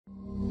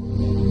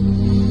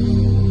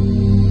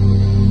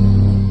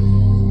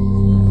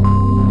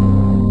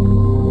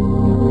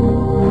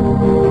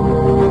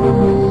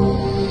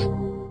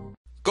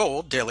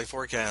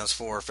forecast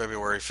for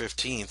February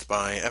 15th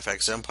by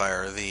FX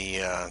Empire. The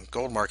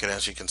gold market,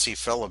 as you can see,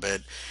 fell a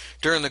bit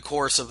during the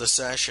course of the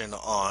session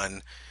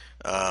on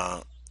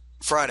uh,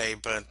 Friday,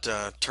 but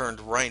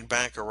turned right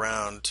back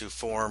around to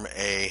form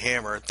a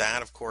hammer.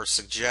 That, of course,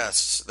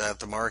 suggests that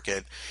the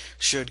market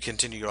should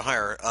continue to go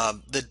higher.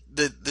 The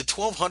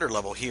 1200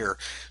 level here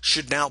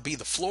should now be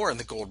the floor in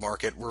the gold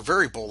market. We're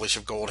very bullish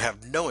of gold,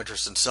 have no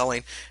interest in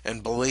selling,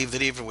 and believe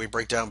that even if we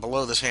break down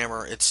below this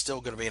hammer, it's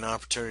still going to be an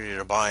opportunity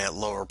to buy at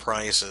lower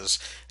prices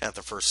at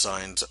the first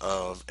signs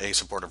of a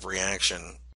supportive reaction.